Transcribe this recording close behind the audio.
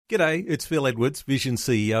G'day, it's Phil Edwards, Vision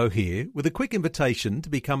CEO here, with a quick invitation to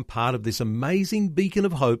become part of this amazing beacon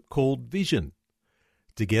of hope called Vision.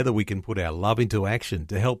 Together we can put our love into action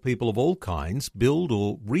to help people of all kinds build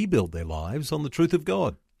or rebuild their lives on the truth of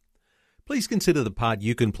God. Please consider the part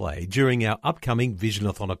you can play during our upcoming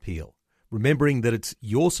Visionathon appeal, remembering that it's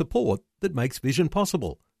your support that makes Vision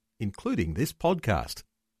possible, including this podcast.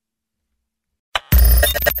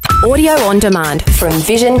 Audio on demand from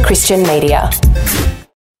Vision Christian Media.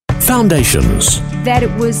 Foundations. That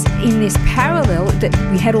it was in this parallel that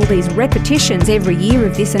we had all these repetitions every year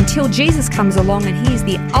of this until Jesus comes along and he is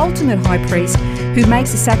the ultimate high priest who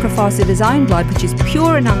makes a sacrifice of his own blood, which is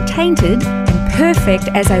pure and untainted and perfect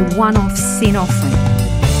as a one-off sin offering.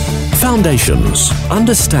 Foundations.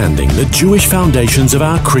 Understanding the Jewish foundations of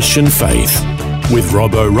our Christian faith with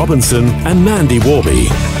Robbo Robinson and Mandy Warby.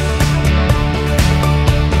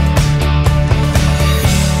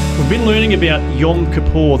 We've been learning about Yom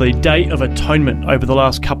Kippur, the Day of Atonement, over the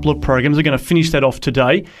last couple of programs. We're going to finish that off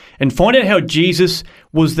today and find out how Jesus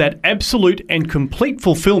was that absolute and complete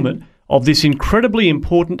fulfillment of this incredibly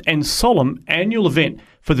important and solemn annual event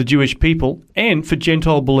for the Jewish people and for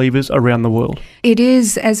Gentile believers around the world. It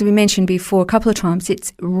is, as we mentioned before a couple of times,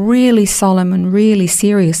 it's really solemn and really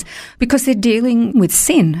serious because they're dealing with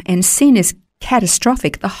sin, and sin is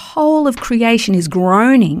catastrophic. The whole of creation is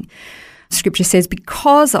groaning, Scripture says,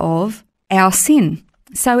 because of our sin.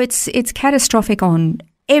 So it's catastrophic on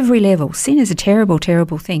every level. Sin is a terrible,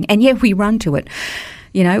 terrible thing, and yet we run to it.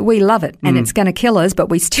 You know, we love it, and it's going to kill us, but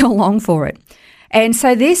we still long for it. And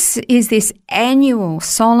so this is this annual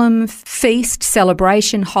solemn feast,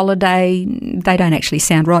 celebration, holiday. They don't actually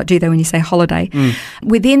sound right, do they, when you say holiday?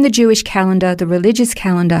 Within the Jewish calendar, the religious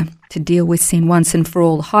calendar, to deal with sin once and for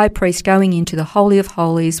all. The high priest going into the Holy of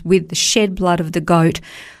Holies with the shed blood of the goat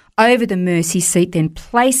over the mercy seat, then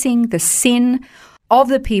placing the sin of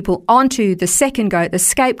the people onto the second goat, the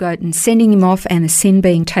scapegoat, and sending him off, and the sin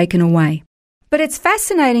being taken away. But it's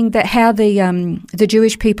fascinating that how the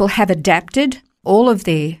Jewish people have adapted all of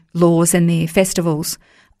their laws and their festivals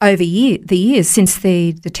over the years since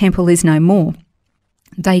the temple is no more.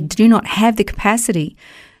 They do not have the capacity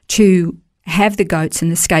to have the goats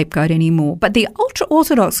and the scapegoat anymore. But the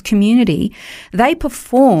ultra-Orthodox community, they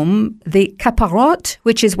perform the Kippurot,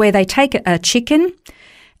 which is where they take a chicken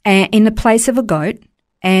in the place of a goat,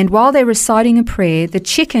 and while they're reciting a prayer, the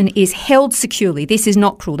chicken is held securely. This is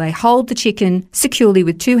not cruel. They hold the chicken securely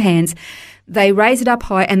with two hands. They raise it up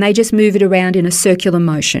high and they just move it around in a circular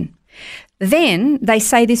motion. Then they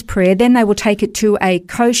say this prayer. Then they will take it to a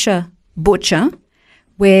kosher butcher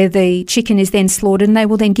where the chicken is then slaughtered, and they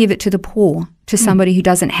will then give it to the poor, to somebody who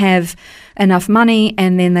doesn't have enough money,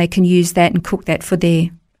 and then they can use that and cook that for their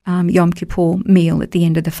Yom Kippur meal at the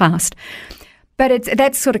end of the fast. But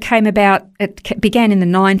that sort of came about, it began in the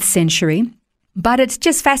 9th century, but it's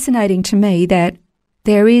just fascinating to me that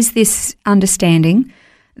there is this understanding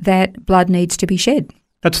that blood needs to be shed.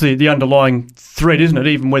 That's the underlying thread, isn't it?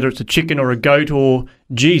 Even whether it's a chicken or a goat or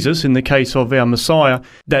Jesus, in the case of our Messiah,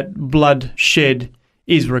 that blood shed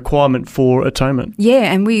is a requirement for atonement.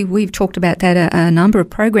 Yeah, and we've talked about that a number of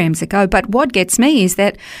programs ago. But what gets me is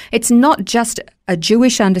that it's not just a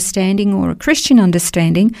Jewish understanding or a Christian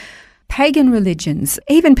understanding. Pagan religions,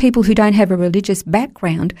 even people who don't have a religious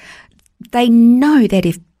background, they know that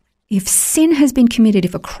if sin has been committed,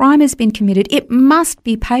 if a crime has been committed, it must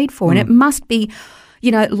be paid for, and it must be,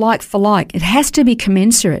 like for like. It has to be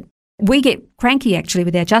commensurate. We get cranky, actually,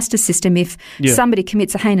 with our justice system if somebody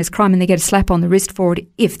commits a heinous crime and they get a slap on the wrist for it,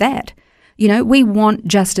 if that. We want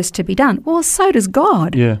justice to be done. Well, so does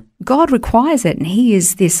God. Yeah. God requires it, and he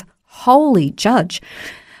is this holy judge.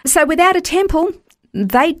 So without a temple,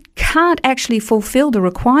 they can't actually fulfill the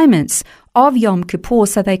requirements of Yom Kippur,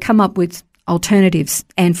 so they come up with alternatives.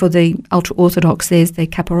 And for the ultra-Orthodox, there's the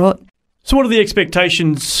Kippurot. So what are the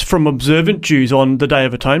expectations from observant Jews on the Day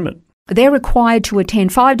of Atonement? They're required to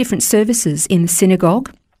attend 5 different services in the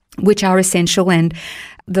synagogue, which are essential, and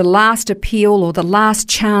the last appeal or the last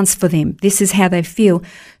chance for them, this is how they feel,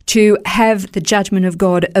 to have the judgment of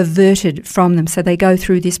God averted from them. So they go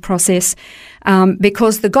through this process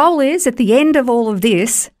because the goal is, at the end of all of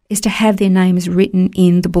this, is to have their names written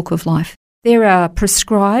in the book of life. There are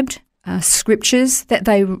prescribed scriptures that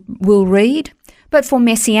they will read, but for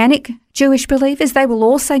Messianic Jewish believers, they will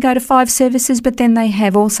also go to 5 services, but then they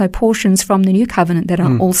have also portions from the New Covenant that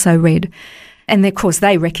are also read. And of course,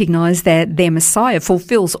 they recognise that their Messiah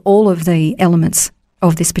fulfills all of the elements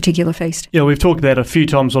of this particular feast. Yeah, we've talked about a few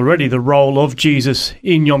times already the role of Jesus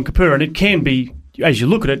in Yom Kippur, and it can be as you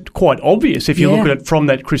look at it, quite obvious if you look at it from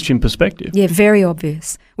that Christian perspective. Yeah, very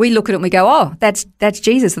obvious. We look at it and we go, oh, that's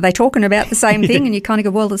Jesus. Are they talking about the same thing? And you kind of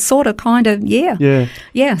go, well, it's sort of, kind of, yeah.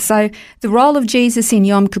 Yeah, so the role of Jesus in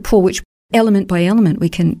Yom Kippur, which element by element we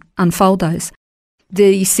can unfold those.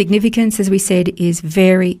 The significance, as we said, is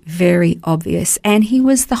very, very obvious. And he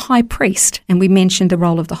was the high priest, and we mentioned the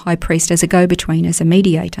role of the high priest as a go-between, as a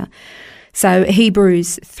mediator. So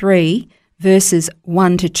Hebrews 3, verses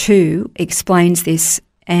 1 to 2 explains this.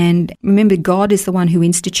 And remember, God is the one who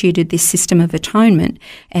instituted this system of atonement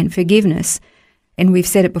and forgiveness. And we've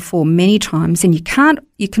said it before many times, and you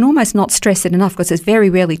can almost not stress it enough because it's very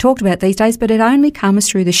rarely talked about these days, but it only comes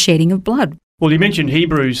through the shedding of blood. Well, you mentioned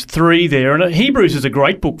Hebrews 3 there, and Hebrews is a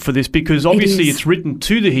great book for this because obviously it's written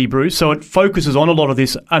to the Hebrews, so it focuses on a lot of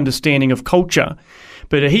this understanding of culture.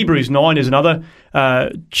 But Hebrews 9 is another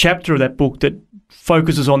chapter of that book that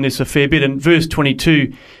focuses on this a fair bit, and verse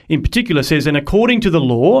 22 in particular says, and according to the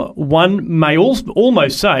law, one may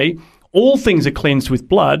almost say, all things are cleansed with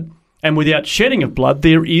blood, and without shedding of blood,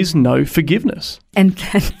 there is no forgiveness. And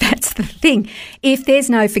that's the thing. If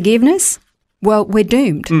there's no forgiveness, well, we're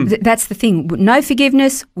doomed. That's the thing. No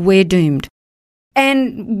forgiveness, we're doomed.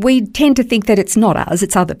 And we tend to think that it's not us,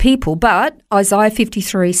 it's other people. But Isaiah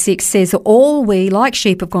 53:6 says, all we like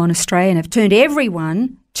sheep have gone astray and have turned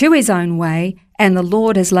everyone to his own way, and the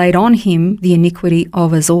Lord has laid on him the iniquity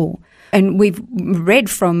of us all. And we've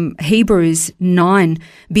read from Hebrews 9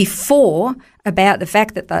 before about the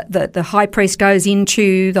fact that the high priest goes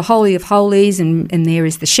into the Holy of Holies and there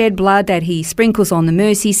is the shed blood that he sprinkles on the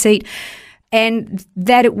mercy seat. And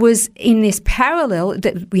that it was in this parallel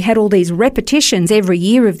that we had all these repetitions every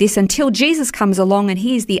year of this until Jesus comes along, and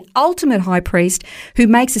he is the ultimate high priest who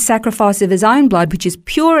makes a sacrifice of his own blood, which is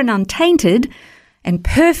pure and untainted and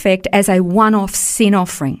perfect as a one-off sin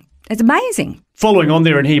offering. It's amazing. Following on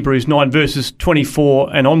there in Hebrews 9 verses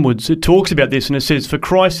 24 and onwards, it talks about this and it says, for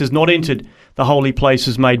Christ has not entered the holy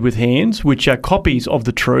places made with hands, which are copies of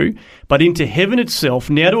the true, but into heaven itself,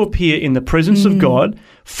 now to appear in the presence of God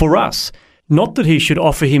for us. Not that he should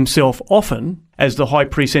offer himself often, as the high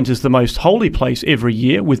priest enters the most holy place every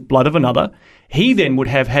year with blood of another. He then would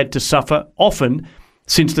have had to suffer often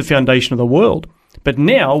since the foundation of the world. But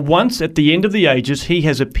now, once at the end of the ages, he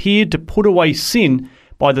has appeared to put away sin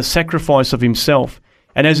by the sacrifice of himself.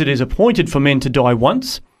 And as it is appointed for men to die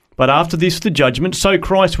once, but after this the judgment, so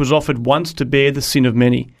Christ was offered once to bear the sin of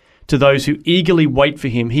many. To those who eagerly wait for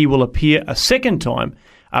him, he will appear a second time,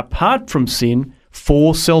 apart from sin,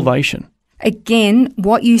 for salvation. Again,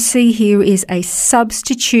 what you see here is a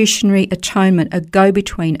substitutionary atonement, a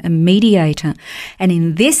go-between, a mediator. And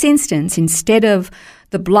in this instance, instead of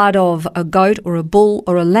the blood of a goat or a bull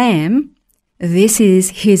or a lamb, this is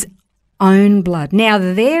his own blood. Now,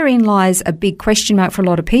 therein lies a big question mark for a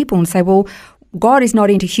lot of people and say, well, God is not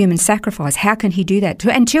into human sacrifice. How can he do that?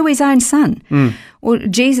 And to his own son. Well,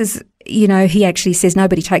 Jesus, he actually says,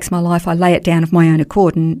 nobody takes my life, I lay it down of my own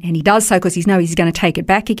accord. And he does so because he knows he's going to take it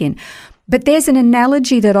back again. But there's an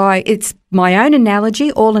analogy it's my own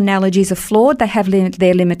analogy. All analogies are flawed. They have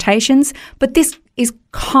their limitations. But this is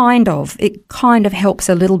it kind of helps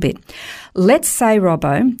a little bit. Let's say,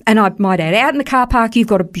 Robbo, and I might add, out in the car park, you've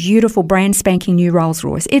got a beautiful brand spanking new Rolls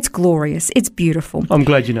Royce. It's glorious. It's beautiful. I'm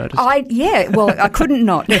glad you noticed. I couldn't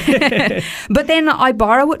not. But then I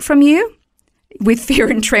borrow it from you with fear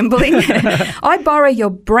and trembling. I borrow your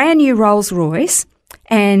brand new Rolls Royce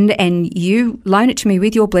and you loan it to me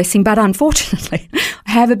with your blessing, but unfortunately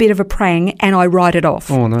I have a bit of a prang and I write it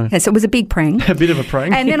off. Oh, no. So it was a big prang. A bit of a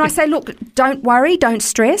prang. And then I say, look, don't worry, don't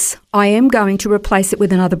stress. I am going to replace it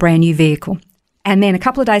with another brand new vehicle. And then a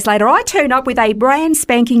couple of days later, I turn up with a brand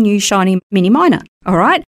spanking new shiny Mini Minor, all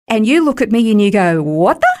right? And you look at me and you go,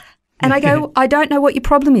 what the? And I go, I don't know what your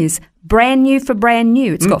problem is. Brand new for brand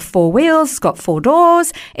new. It's got 4 wheels, it's got 4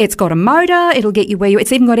 doors, it's got a motor, it'll get you where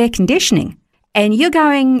it's even got air conditioning. And you're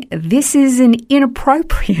going, this is an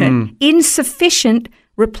inappropriate, insufficient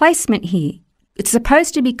replacement here. It's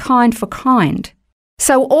supposed to be kind for kind.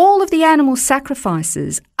 So all of the animal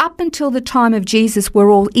sacrifices up until the time of Jesus were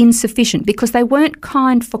all insufficient because they weren't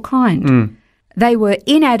kind for kind. They were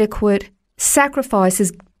inadequate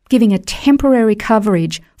sacrifices giving a temporary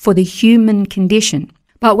coverage for the human condition.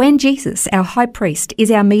 But when Jesus, our high priest,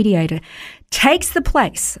 is our mediator, takes the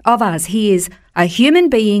place of us, he is a human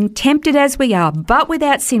being, tempted as we are, but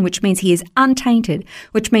without sin, which means he is untainted,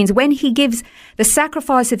 which means when he gives the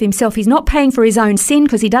sacrifice of himself, he's not paying for his own sin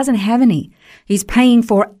because he doesn't have any. He's paying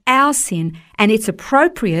for our sin, and it's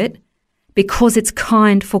appropriate because it's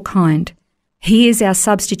kind for kind. He is our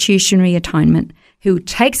substitutionary atonement. who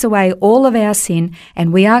takes away all of our sin,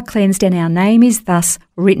 and we are cleansed, and our name is thus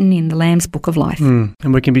written in the Lamb's Book of Life. And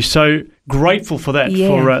we can be so grateful for that,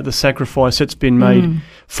 for the sacrifice that's been made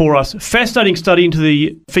for us. Fascinating study into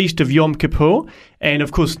the Feast of Yom Kippur, and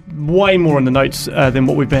of course, way more in the notes than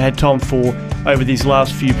what we've had time for over these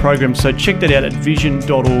last few programs. So check that out at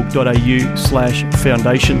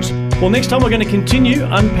vision.org.au/foundations. Well, next time we're going to continue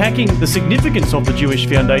unpacking the significance of the Jewish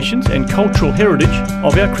foundations and cultural heritage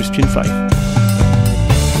of our Christian faith.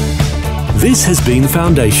 This has been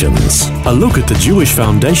Foundations, a look at the Jewish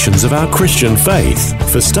foundations of our Christian faith.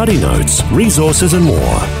 For study notes, resources and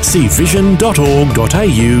more, see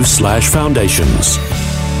vision.org.au/foundations.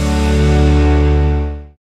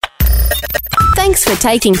 Thanks for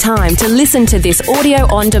taking time to listen to this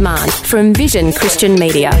audio on demand from Vision Christian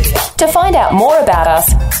Media. To find out more about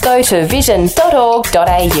us, go to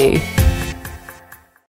vision.org.au.